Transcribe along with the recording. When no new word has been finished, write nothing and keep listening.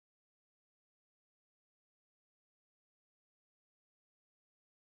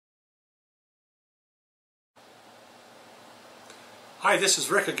Hi, this is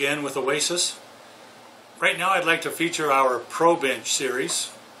Rick again with Oasis. Right now I'd like to feature our Pro Bench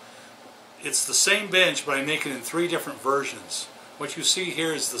series. It's the same bench, but I make it in 3 different versions. What you see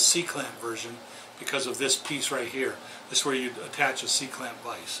here is the C-clamp version because of this piece right here. This is where you attach a C-clamp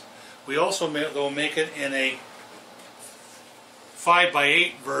vise. We also make it in a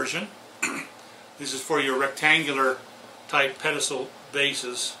 5x8 version. This is for your rectangular type pedestal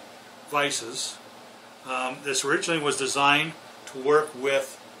vices. This originally was designed to work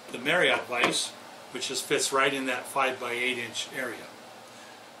with the Marriott vise, which just fits right in that 5x8 inch area.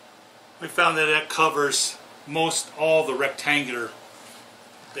 We found that it covers most all the rectangular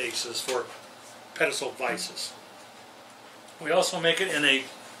bases for pedestal vices. We also make it in a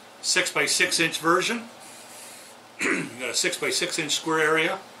 6x6 inch version. You got a 6x6 inch square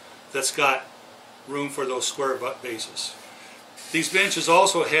area that's got room for those square bases. These benches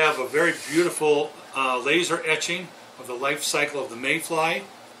also have a very beautiful laser etching of the life cycle of the mayfly,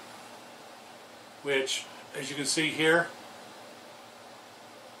 which, as you can see here,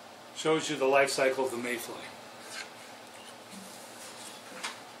 shows you the life cycle of the mayfly.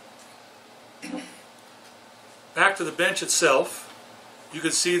 Back to the bench itself, you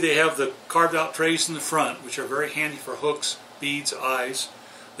can see they have the carved out trays in the front, which are very handy for hooks, beads, eyes.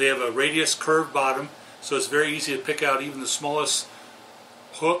 They have a radius curved bottom, so it's very easy to pick out even the smallest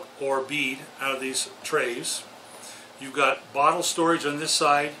hook or bead out of these trays. You've got bottle storage on this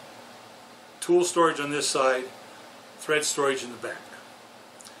side, tool storage on this side, thread storage in the back.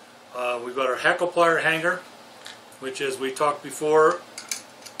 We've got our hackle plier hanger, which, as we talked before,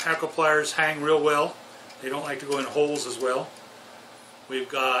 hackle pliers hang real well. They don't like to go in holes as well. We've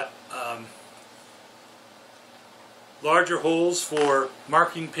got larger holes for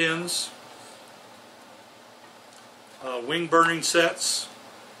marking pins, wing burning sets,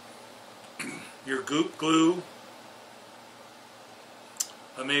 your goop glue,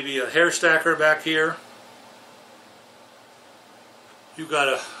 maybe a hair stacker back here. You've got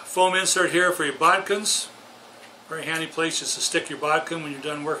a foam insert here for your bodkins. Very handy place just to stick your bodkin when you're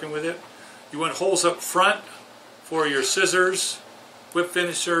done working with it. You want holes up front for your scissors, whip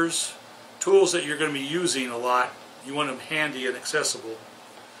finishers, tools that you're going to be using a lot. You want them handy and accessible.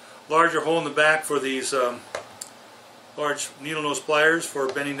 Larger hole in the back for these large needle nose pliers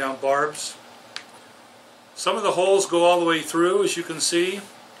for bending down barbs. Some of the holes go all the way through, as you can see.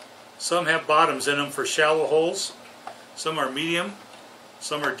 Some have bottoms in them for shallow holes. Some are medium,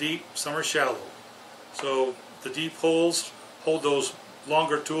 some are deep, some are shallow. So the deep holes hold those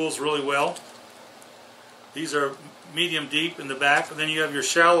longer tools really well. These are medium deep in the back, and then you have your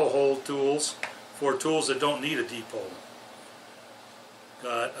shallow hole tools for tools that don't need a deep hole.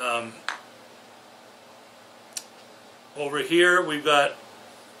 Got over here we've got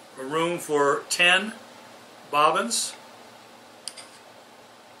a room for 10 bobbins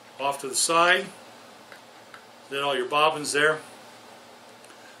off to the side. Then all your bobbins there.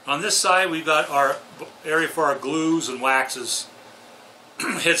 On this side we've got our area for our glues and waxes,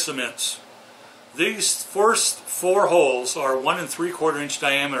 head cements. These first 4 holes are 1 3/4 inch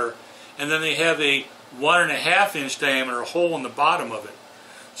diameter, and then they have a 1 1/2 inch diameter hole in the bottom of it.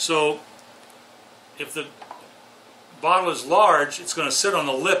 So if the bottle is large, it's going to sit on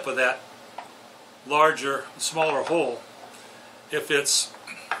the lip of that smaller hole. If it's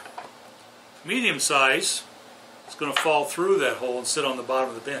medium size, it's going to fall through that hole and sit on the bottom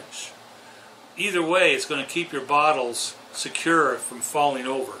of the bench. Either way, it's going to keep your bottles secure from falling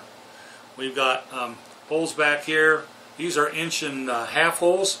over. We've got holes back here. These are 1 1/2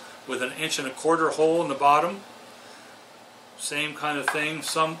 holes with an 1 1/4 hole in the bottom. Same kind of thing.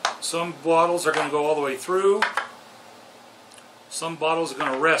 Some bottles are going to go all the way through. Some bottles are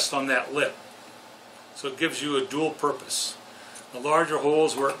going to rest on that lip. So it gives you a dual purpose. The larger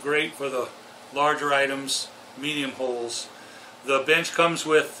holes work great for the larger items, medium holes. The bench comes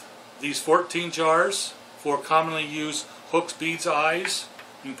with these 14 jars for commonly used hooks, beads, eyes.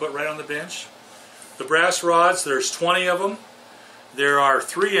 You can put right on the bench. The brass rods, there's 20 of them. There are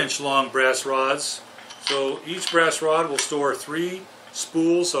 3-inch long brass rods. So each brass rod will store 3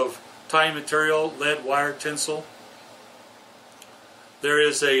 spools of tying material, lead, wire, tinsel. There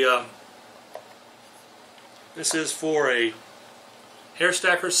is a this is for a hair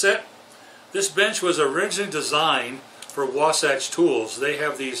stacker set. This bench was originally designed for Wasatch tools. They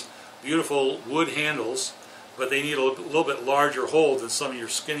have these beautiful wood handles, but they need a little bit larger hole than some of your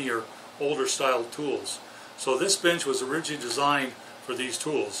skinnier, older style tools. So this bench was originally designed for these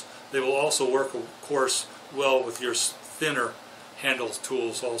tools. They will also work, of course, well with your thinner handle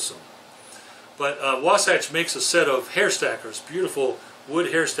tools also. But Wasatch makes a set of hair stackers, beautiful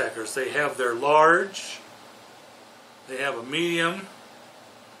wood hair stackers. They have their large, they have a medium,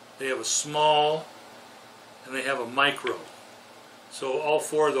 they have a small, and they have a micro. So all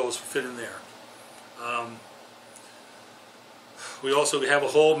 4 of those fit in there. We also have a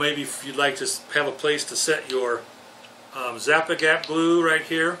hole, maybe if you'd like to have a place to set your Zap-A-Gap glue right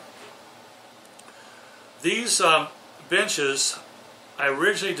here. These benches, I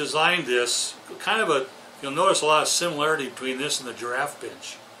originally designed this kind of a, you'll notice a lot of similarity between this and the giraffe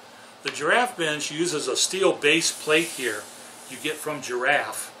bench. The giraffe bench uses a steel base plate here you get from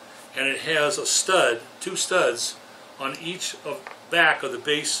Giraffe, and it has a stud, 2 studs on each back of the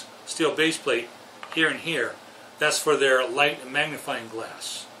base steel base plate here and here. That's for their light and magnifying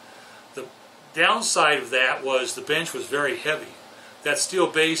glass. The downside of that was the bench was very heavy. That steel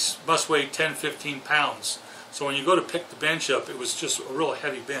base must weigh 10-15 pounds. So when you go to pick the bench up, it was just a real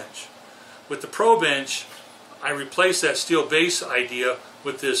heavy bench. With the Pro bench, I replaced that steel base idea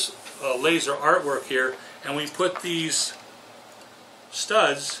with this laser artwork here, and we put these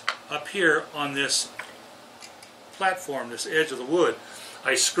studs up here on this platform, this edge of the wood.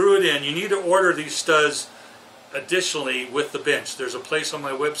 I screw it in. You need to order these studs additionally with the bench. There's a place on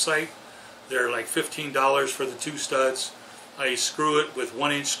my website. They're like $15 for the 2 studs. I screw it with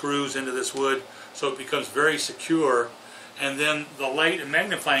 1-inch screws into this wood so it becomes very secure, and then the light and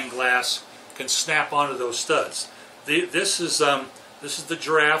magnifying glass can snap onto those studs. This is the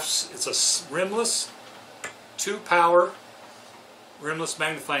Giraffe's. It's a rimless 2-power rimless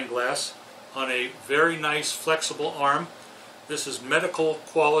magnifying glass on a very nice flexible arm. This is medical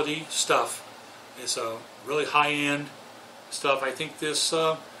quality stuff. It's a really high-end stuff. I think this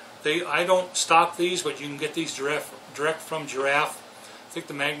I don't stock these, but you can get these direct from Giraffe. I think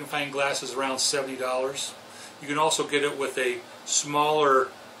the magnifying glass is around $70. You can also get it with a smaller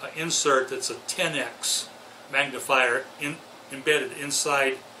insert that's a 10x magnifier embedded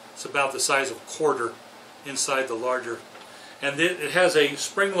inside. It's about the size of a quarter inside the larger. And it has a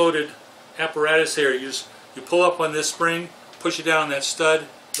spring-loaded apparatus here. You pull up on this spring, push it down on that stud,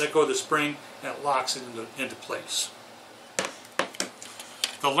 let go of the spring, and it locks it into place.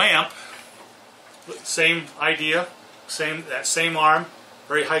 The lamp, same idea, that same arm,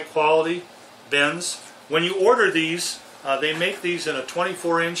 very high quality, bends. When you order these, they make these in a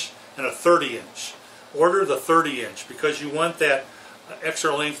 24-inch and a 30-inch. Order the 30-inch because you want that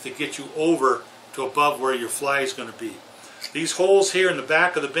extra length to get you over to above where your fly is going to be. These holes here in the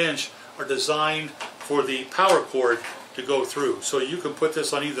back of the bench are designed for the power cord to go through. So you can put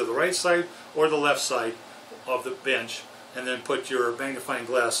this on either the right side or the left side of the bench, and then put your magnifying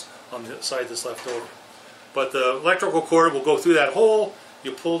glass on the side that's left over. But the electrical cord will go through that hole.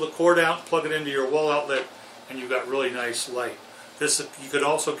 You pull the cord out, plug it into your wall outlet, and you've got really nice light. You could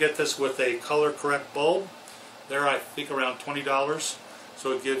also get this with a color correct bulb. They're, I think, around $20.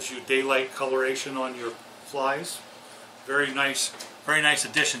 So it gives you daylight coloration on your flies. Very nice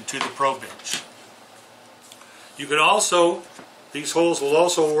addition to the Pro bench. You could also, these holes will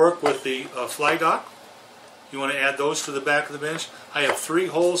also work with the fly dock. You want to add those to the back of the bench. I have 3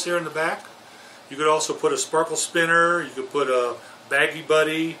 holes here in the back. You could also put a sparkle spinner, you could put a baggy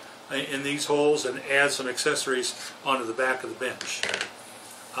buddy in these holes and add some accessories onto the back of the bench.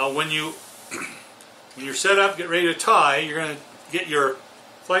 When you're set up, get ready to tie, you're going to get your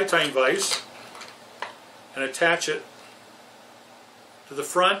fly tying vise and attach it to the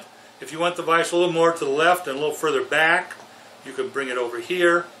front. If you want the vise a little more to the left and a little further back, you can bring it over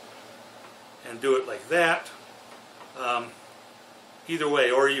here and do it like that. Either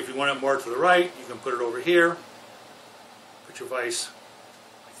way, or if you want it more to the right, you can put it over here. Put your vise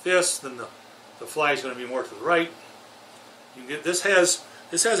like this, then the fly is going to be more to the right. You can get, this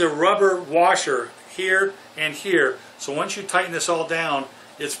has a rubber washer here and here, so once you tighten this all down,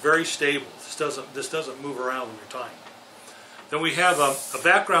 it's very stable. This doesn't move around when you're tying. Then we have a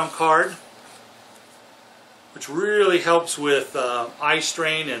background card, which really helps with eye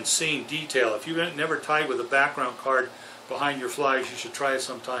strain and seeing detail. If you've never tied with a background card behind your flies, you should try it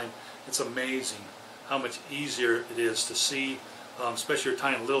sometime. It's amazing how much easier it is to see, especially if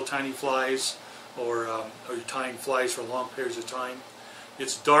you're tying little tiny flies or you're tying flies for long periods of time.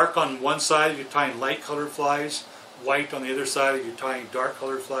 It's dark on one side if you're tying light colored flies, white on the other side if you're tying dark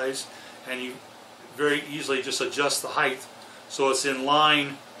colored flies, and you very easily just adjust the height so it's in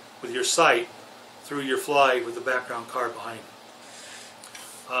line with your sight through your fly with the background card behind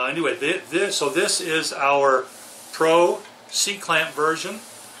it. Anyway, this is our Pro C-clamp version.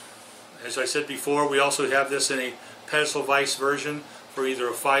 As I said before, we also have this in a pedestal vise version for either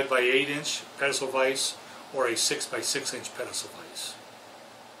a 5x8 inch pedestal vise or a 6x6 inch pedestal vise.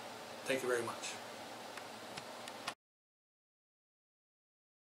 Thank you very much.